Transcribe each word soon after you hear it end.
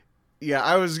Yeah,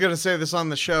 I was gonna say this on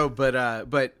the show, but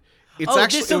it's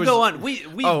actually this will go on.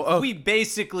 We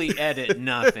basically edit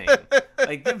nothing.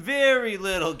 Like very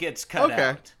little gets cut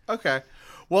out. Okay.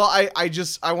 Well, I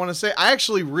want to say I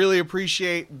actually really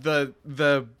appreciate the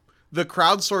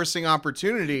crowdsourcing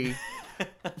opportunity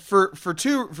for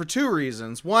two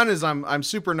reasons. One is I'm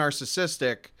super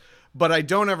narcissistic, but I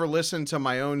don't ever listen to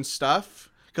my own stuff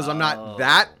because I'm not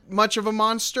that much of a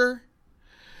monster.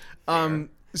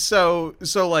 So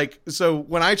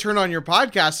when I turn on your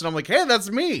podcast and I'm like, hey, that's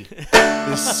me.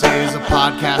 This is a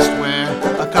podcast where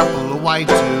a couple of white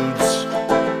dudes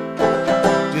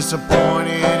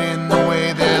disappointed in the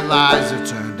way their lives have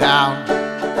turned out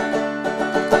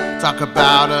talk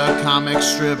about a comic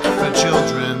strip for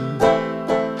children.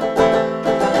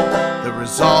 The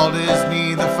result is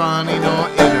neither funny nor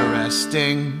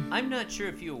interesting. I'm not sure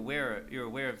if you're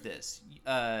aware of this.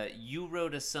 You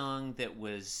wrote a song that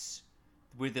was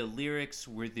where the lyrics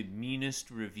were the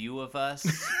meanest review of us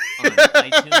on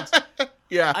iTunes.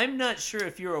 Yeah. I'm not sure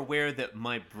if you're aware that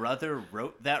my brother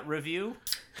wrote that review.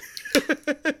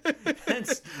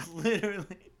 That's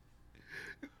literally.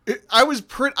 I was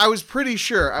pretty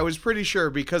sure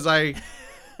because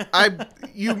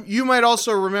you might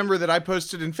also remember that I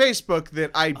posted in Facebook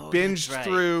that I binged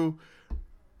through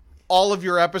all of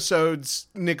your episodes,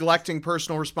 neglecting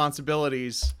personal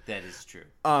responsibilities. That is true.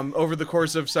 Over the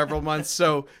course of several months,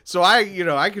 so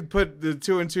I could put the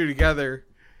two and two together.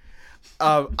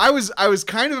 I was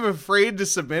kind of afraid to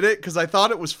submit it because I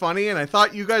thought it was funny, and I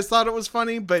thought you guys thought it was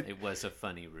funny, but it was a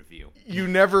funny review. You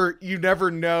never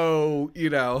know,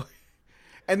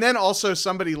 And then also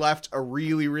somebody left a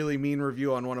really, really mean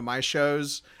review on one of my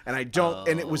shows, and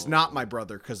and it was not my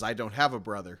brother because I don't have a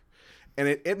brother. And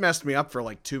it messed me up for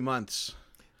like 2 months.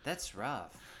 That's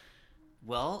rough.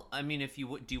 Well, I mean,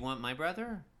 do you want my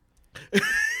brother?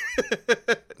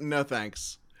 No,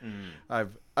 thanks.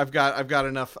 I've got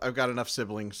enough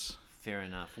siblings. Fair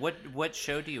enough. What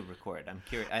show do you record? I'm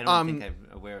curious. I don't think I'm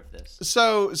aware of this.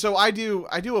 So I do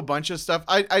a bunch of stuff.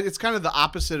 It's kind of the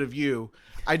opposite of you.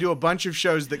 I do a bunch of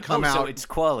shows that come out. So it's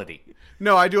quality.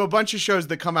 No, I do a bunch of shows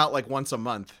that come out like once a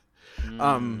month.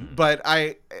 But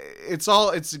it's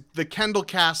the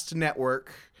Kendallcast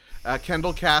network,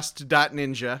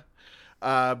 kendallcast.ninja.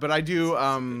 But I do,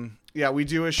 we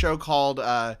do a show called,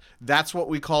 That's What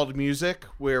We Called Music,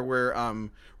 where we're,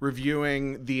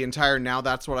 reviewing the entire Now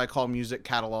That's What I Call Music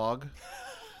catalog.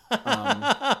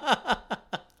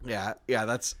 Yeah,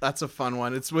 that's a fun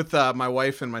one. It's with, my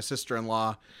wife and my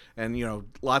sister-in-law, and,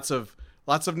 lots of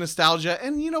nostalgia.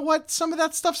 And you know what? Some of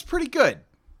that stuff's pretty good.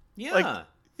 Yeah.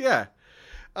 Yeah.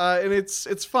 And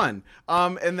it's fun.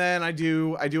 And then I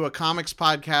do a comics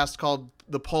podcast called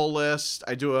The Pull List.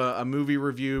 I do a movie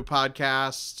review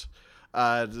podcast,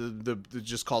 the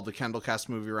just called the Kendallcast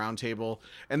Movie Roundtable.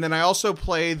 And then I also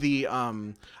play the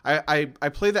I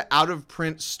play the out of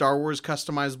print Star Wars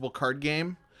customizable card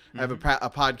game. I have a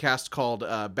podcast called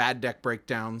Bad Deck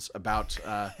Breakdowns about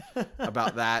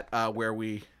that, where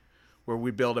we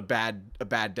build a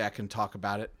bad deck and talk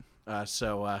about it.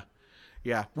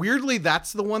 Yeah. Weirdly,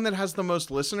 that's the one that has the most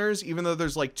listeners, even though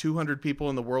there's like 200 people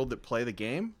in the world that play the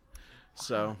game.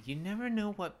 So you never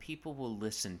know what people will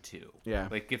listen to. Yeah.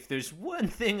 Like if there's one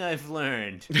thing I've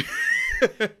learned,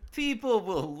 people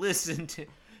will listen to.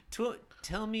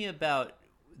 Tell me about.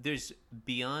 There's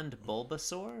Beyond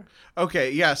Bulbasaur.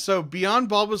 Okay, yeah. So Beyond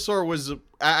Bulbasaur was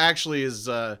actually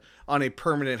on a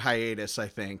permanent hiatus, I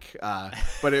think.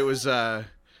 But it was a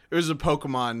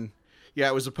Pokemon. Yeah,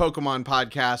 it was a Pokemon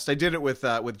podcast. I did it with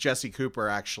Jesse Cooper,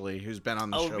 actually, who's been on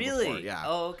the show before. Oh, really? Yeah.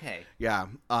 Oh, okay. Yeah.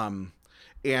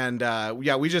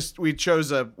 We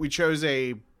chose a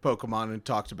Pokemon and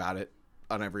talked about it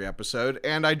on every episode.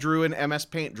 And I drew an MS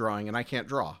Paint drawing, and I can't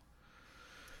draw.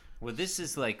 Well, this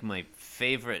is like my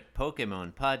favorite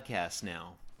Pokemon podcast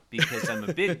now because I'm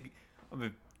a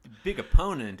big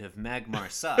opponent of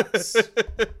Magmar Sucks.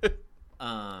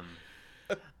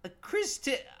 Chris,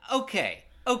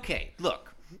 Okay,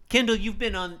 look, Kendall,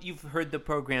 you've heard the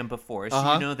program before,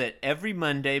 so you know that every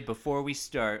Monday before we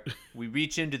start, we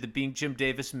reach into the Being Jim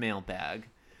Davis mailbag.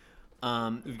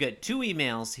 We've got 2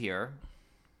 emails here.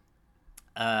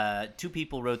 2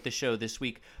 people wrote the show this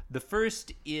week. The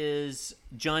first is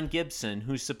John Gibson,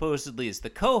 who supposedly is the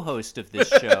co-host of this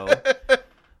show,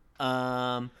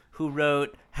 who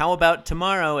wrote, "How about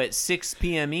tomorrow at 6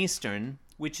 p.m. Eastern,"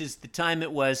 which is the time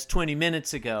it was 20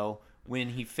 minutes ago when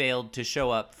he failed to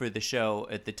show up for the show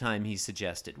at the time he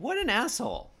suggested. What an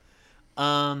asshole.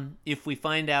 If we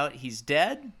find out he's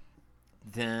dead,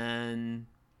 then,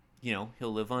 he'll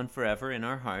live on forever in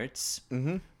our hearts.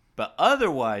 Mm-hmm. But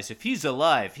otherwise, if he's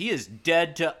alive, he is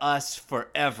dead to us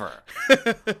forever.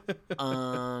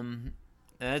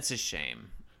 That's a shame.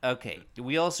 Okay.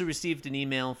 We also received an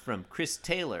email from Chris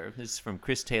Taylor. This is from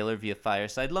Chris Taylor via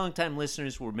Fireside. Longtime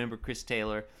listeners will remember Chris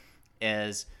Taylor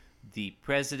as the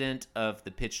president of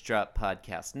the Pitch Drop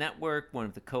Podcast Network, one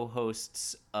of the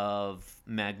co-hosts of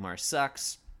Magmar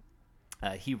Sucks.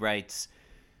 He writes,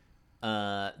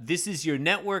 this is your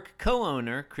network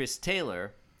co-owner, Chris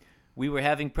Taylor. We were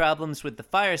having problems with the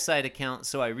Fireside account,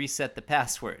 so I reset the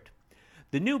password.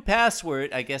 The new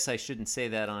password, I guess I shouldn't say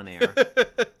that on air.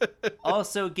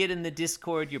 Also, get in the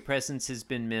Discord. Your presence has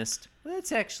been missed. Well,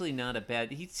 that's actually not a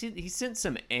bad... He sent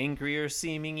some angrier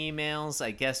seeming emails,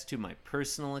 I guess, to my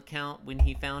personal account when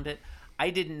he found it. I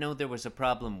didn't know there was a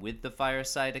problem with the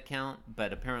Fireside account,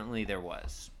 but apparently there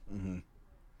was. Mm-hmm.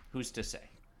 Who's to say?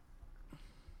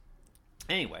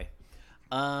 Anyway.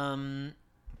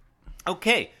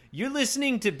 Okay, you're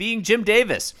listening to Being Jim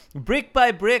Davis. Brick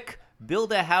by brick,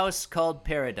 build a house called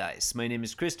paradise. My name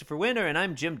is Christopher Winter, and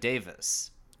I'm Jim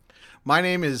Davis. My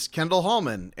name is Kendall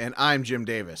Hallman, and I'm Jim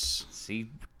Davis.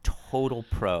 See, total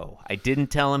pro. I didn't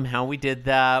tell him how we did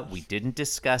that. We didn't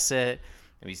discuss it.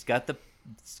 He's got the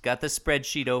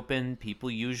spreadsheet open.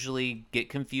 People usually get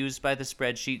confused by the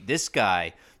spreadsheet. This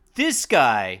guy,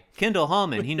 Kendall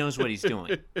Hallman, he knows what he's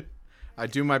doing. I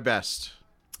do my best.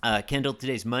 Kendall,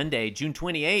 today's Monday, June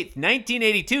 28th,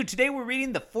 1982. Today we're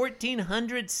reading the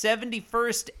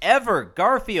 1471st ever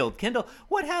Garfield. Kendall,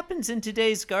 what happens in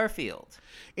today's Garfield?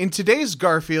 In today's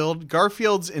Garfield,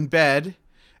 Garfield's in bed,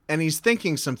 and he's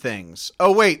thinking some things.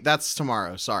 Oh, wait, that's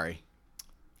tomorrow. Sorry.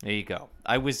 There you go.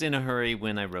 I was in a hurry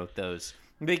when I wrote those.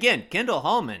 But again, Kendall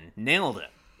Hallman nailed it.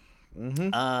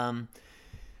 Mm-hmm.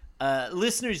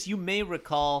 Listeners, you may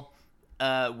recall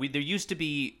there used to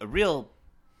be a real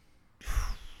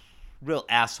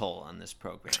asshole on this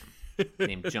program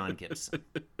named John Gibson.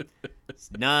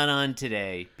 It's not on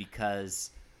today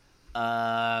because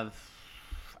I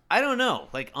don't know.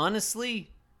 Like,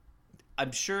 honestly,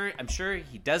 I'm sure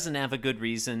he doesn't have a good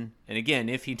reason. And again,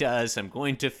 if he does, I'm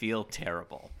going to feel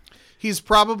terrible. He's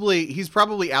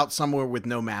probably out somewhere with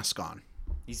no mask on.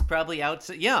 He's probably out.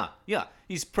 Yeah.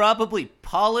 He's probably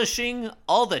polishing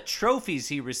all the trophies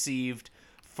he received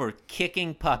for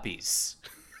kicking puppies.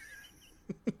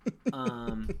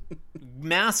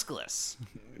 Maskless,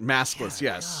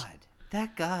 yes.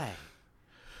 God,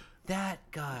 that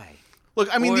guy.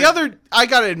 Look, I mean, I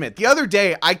gotta admit, the other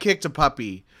day I kicked a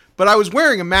puppy, but I was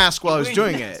wearing a mask while I was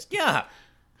doing it. Yeah.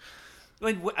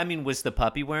 I mean, was the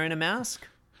puppy wearing a mask?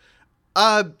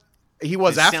 He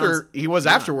was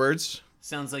afterwards.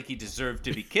 Sounds like he deserved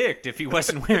to be kicked if he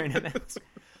wasn't wearing a mask.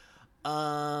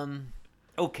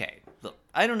 Okay. Look,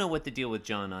 I don't know what the deal with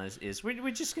John is.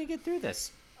 We're just going to get through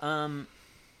this. Ladies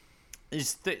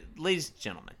and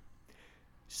gentlemen,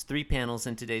 there's 3 panels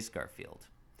in today's Garfield.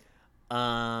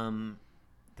 The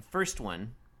first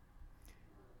one,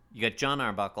 you got John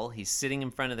Arbuckle. He's sitting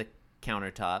in front of the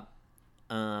countertop.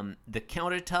 The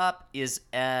countertop is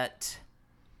at,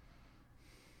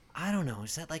 I don't know,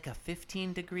 is that like a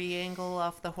 15-degree angle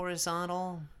off the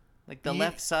horizontal? Like the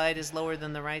left side is lower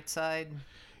than the right side?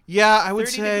 Yeah, I would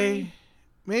say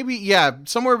maybe,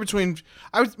 somewhere between,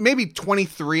 maybe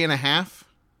 23 and a half.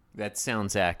 That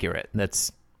sounds accurate.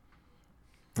 That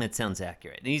sounds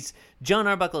accurate. John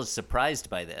Arbuckle is surprised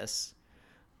by this.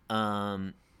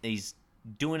 He's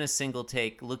doing a single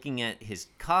take, looking at his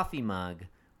coffee mug,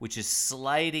 which is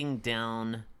sliding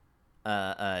down,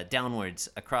 downwards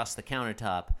across the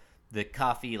countertop. The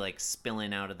coffee like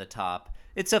spilling out of the top.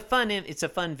 It's a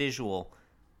fun visual.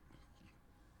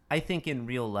 I think in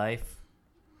real life,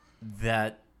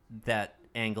 that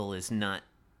angle is not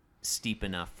steep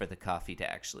enough for the coffee to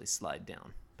actually slide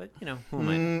down. But who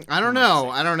am I? I don't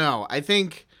know. I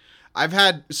think I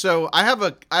have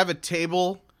a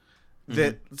table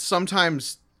that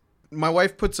sometimes my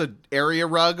wife puts an area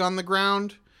rug on the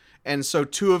ground, and so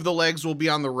 2 of the legs will be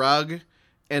on the rug,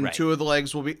 and 2 of the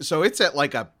legs will be. So it's at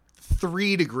like a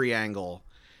 3-degree angle,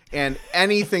 and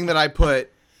anything that I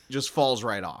put just falls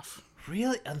right off.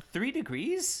 Really? On 3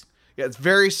 degrees? Yeah, it's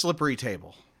very slippery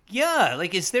table. Yeah,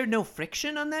 like, is there no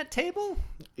friction on that table?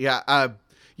 Yeah,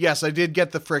 yes, I did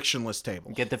get the frictionless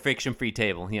table. Get the friction-free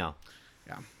table, yeah.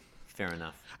 Yeah. Fair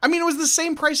enough. I mean, it was the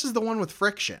same price as the one with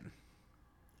friction.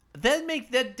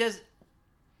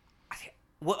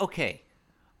 Well, okay.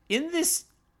 In this,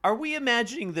 are we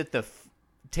imagining that the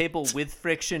table with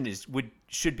friction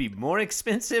should be more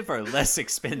expensive or less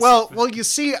expensive? Well, you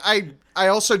see, I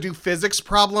also do physics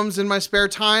problems in my spare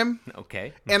time.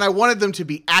 Okay. And I wanted them to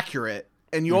be accurate.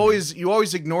 And you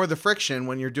always ignore the friction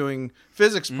when you're doing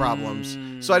physics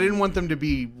problems. So I didn't want them to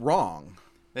be wrong.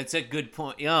 That's a good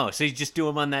point. Oh, so you just do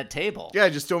them on that table. Yeah,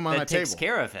 just do them on that That table. takes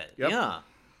care of it. Yep. Yeah.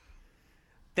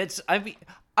 I mean,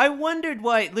 I wondered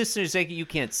why, listeners, you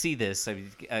can't see this.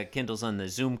 Kendall's on the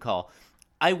Zoom call.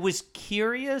 I was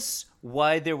curious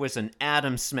why there was an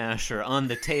atom smasher on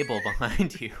the table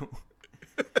behind you.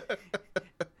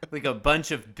 Like a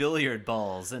bunch of billiard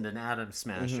balls and an atom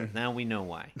smasher. Mm-hmm. Now we know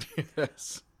why.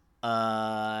 Yes.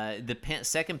 The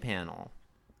second panel,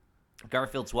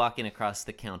 Garfield's walking across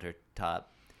the countertop,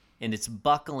 and it's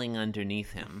buckling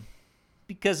underneath him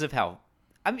because of how...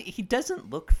 I mean, he doesn't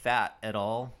look fat at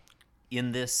all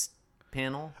in this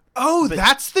panel. Oh,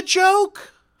 that's the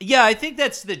joke? Yeah, I think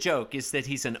that's the joke, is that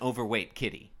he's an overweight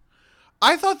kitty.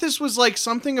 I thought this was like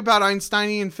something about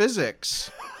Einsteinian physics.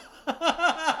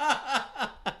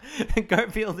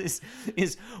 Garfield is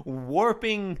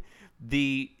warping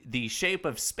the shape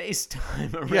of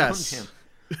space-time around him.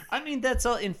 I mean, that's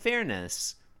all, in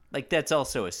fairness, like, that's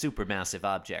also a supermassive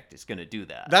object is going to do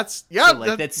that. That's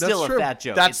still true. A fat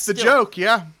joke. That's the joke,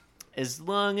 yeah. As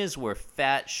long as we're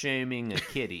fat-shaming a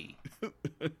kitty.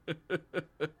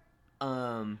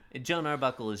 John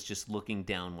Arbuckle is just looking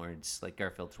downwards, like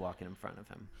Garfield's walking in front of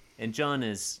him. And John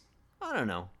is, I don't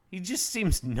know, he just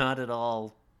seems not at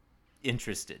all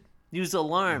interested. He was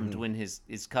alarmed when his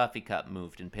coffee cup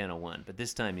moved in panel 1, but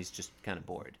this time he's just kind of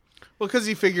bored. Well, because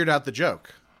he figured out the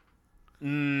joke.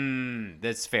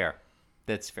 That's fair.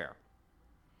 That's fair.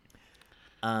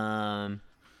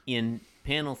 In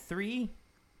panel 3,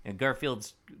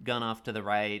 Garfield's gone off to the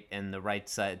right, and the right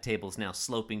side table's now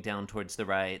sloping down towards the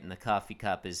right, and the coffee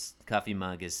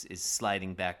mug is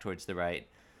sliding back towards the right.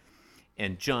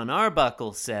 And John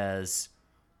Arbuckle says,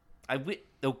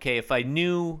 okay, if I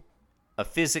knew a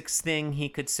physics thing he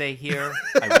could say here,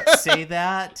 I would say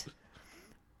that.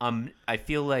 I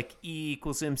feel like E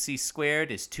equals MC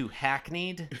squared is too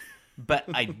hackneyed, but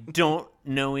I don't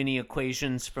know any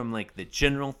equations from, like, the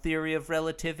general theory of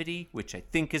relativity, which I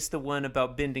think is the one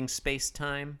about bending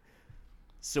space-time.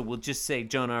 So we'll just say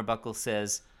John Arbuckle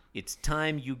says, it's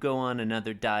time you go on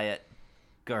another diet,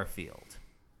 Garfield.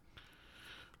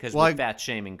 Because we're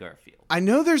fat-shaming Garfield. I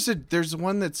know there's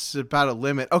one that's about a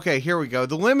limit. Okay, here we go.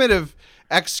 The limit of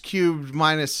x cubed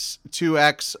minus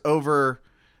 2x over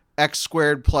x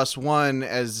squared plus 1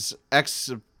 as x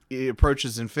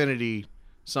approaches infinity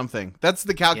something. That's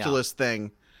the calculus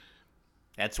thing.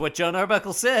 That's what John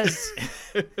Arbuckle says.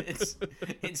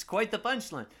 It's quite the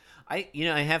punchline. I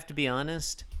have to be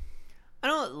honest. I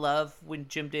don't love when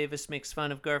Jim Davis makes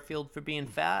fun of Garfield for being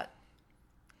fat,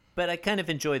 but I kind of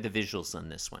enjoy the visuals on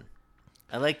this one.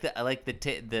 I like the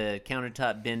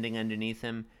countertop bending underneath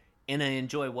him, and I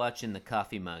enjoy watching the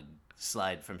coffee mug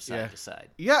slide from side to side.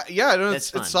 Yeah. No,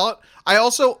 it's solid. I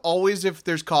also always, if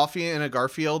there's coffee in a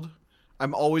Garfield,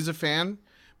 I'm always a fan,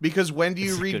 because when do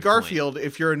you read Garfield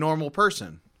if you're a normal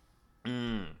person?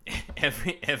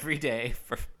 Every day.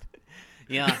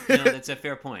 Yeah, no, that's a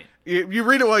fair point. You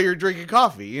read it while you're drinking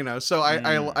coffee, So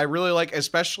I really like,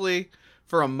 especially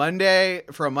for a Monday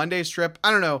strip.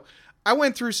 I don't know. I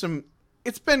went through some.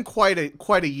 It's been quite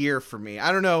a year for me.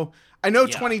 I don't know. I know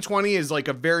 2020 is like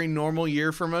a very normal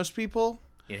year for most people.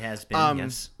 It has been,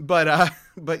 yes. But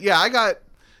yeah,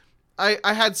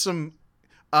 I had some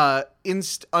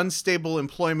unstable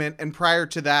employment, and prior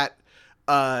to that,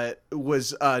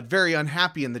 was very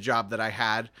unhappy in the job that I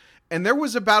had. And there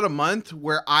was about a month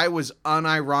where I was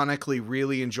unironically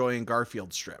really enjoying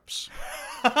Garfield strips.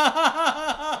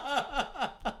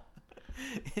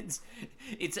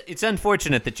 It's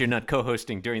unfortunate that you're not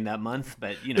co-hosting during that month,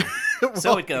 but well,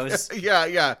 so it goes.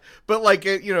 Yeah. But like,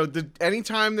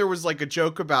 anytime there was like a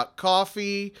joke about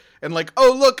coffee and like,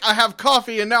 oh look, I have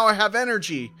coffee and now I have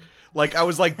energy. Like, I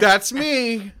was like, that's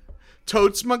me.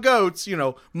 Totes my goats.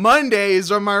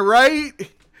 Mondays, am I right?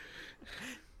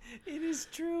 It is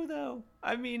true though.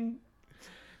 I mean,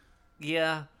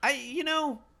 yeah.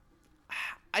 I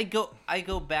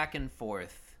go back and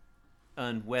forth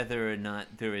on whether or not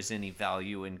there is any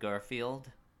value in Garfield.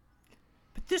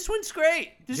 But this one's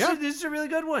great. This is a really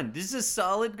good one. This is a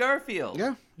solid Garfield.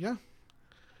 Yeah.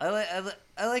 I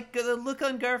like the look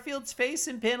on Garfield's face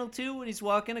in panel 2 when he's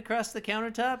walking across the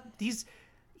countertop.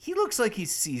 He looks like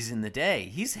he's seizing the day.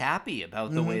 He's happy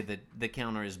about the way that the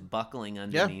counter is buckling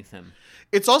underneath him.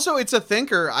 It's a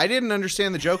thinker. I didn't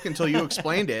understand the joke until you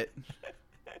explained it.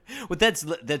 Well,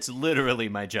 that's literally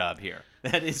my job here.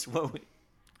 That is what we...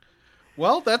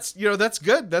 Well, that's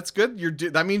good. That's good.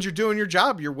 That means you're doing your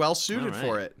job. You're well suited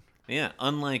for it. Yeah,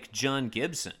 unlike John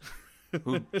Gibson,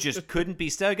 who just couldn't be.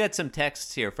 I got some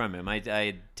texts here from him. I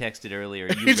texted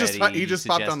earlier. He just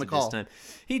popped on the call. This time.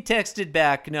 He texted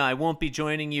back, "No, I won't be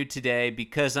joining you today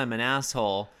because I'm an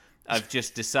asshole. I've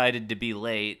just decided to be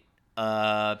late.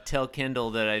 Tell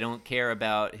Kendall that I don't care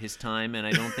about his time and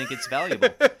I don't think it's valuable.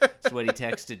 That's what he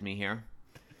texted me here.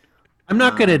 I'm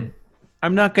not gonna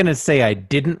say I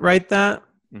didn't write that.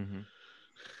 Mm-hmm.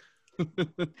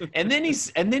 and then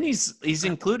he's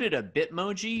included a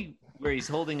Bitmoji where he's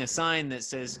holding a sign that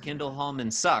says Kendall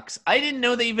Hallman sucks. I didn't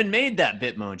know they even made that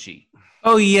Bitmoji.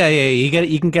 Oh yeah.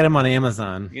 You can get them on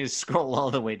Amazon. You just scroll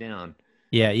all the way down.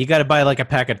 Yeah, you got to buy like a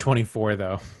pack of 24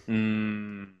 though.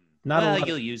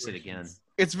 You'll use it again.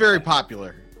 It's very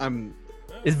popular.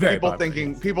 It's very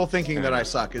people thinking that I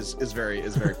suck is very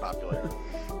popular.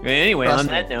 Anyway, on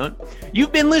that note,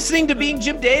 you've been listening to Being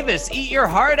Jim Davis. Eat your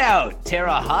heart out.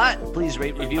 Tara Hot. Please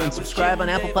rate, review, and subscribe on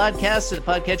Apple Podcasts or the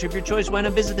podcatcher of your choice. Why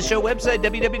not visit the show website,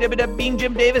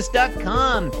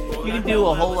 www.beingjimdavis.com. You can do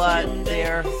a whole lot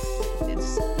there.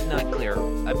 It's not clear.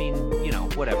 I mean,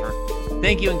 whatever.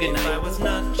 Thank you and good night. If I was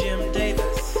not Jim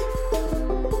Davis,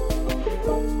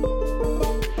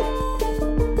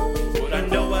 would I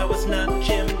know I was not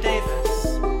Jim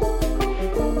Davis?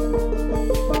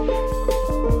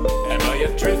 Am I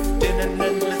adrift in an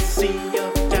endless sea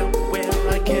of doubt where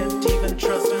I can't even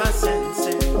trust my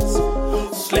senses?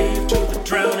 Slave to the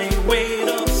drowning weight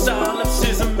of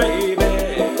solipsism, baby.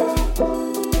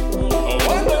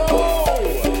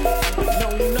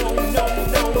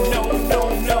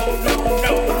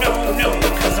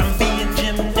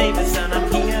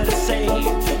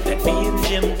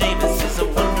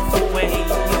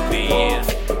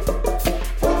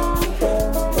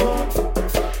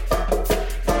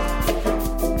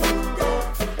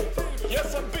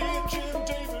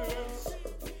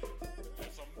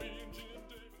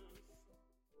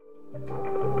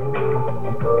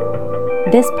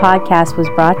 This podcast was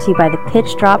brought to you by the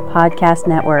Pitch Drop Podcast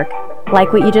Network.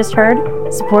 Like what you just heard?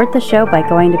 Support the show by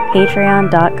going to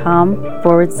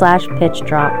patreon.com/Pitch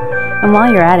Drop. And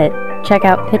while you're at it, check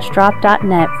out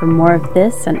pitchdrop.net for more of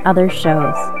this and other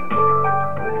shows.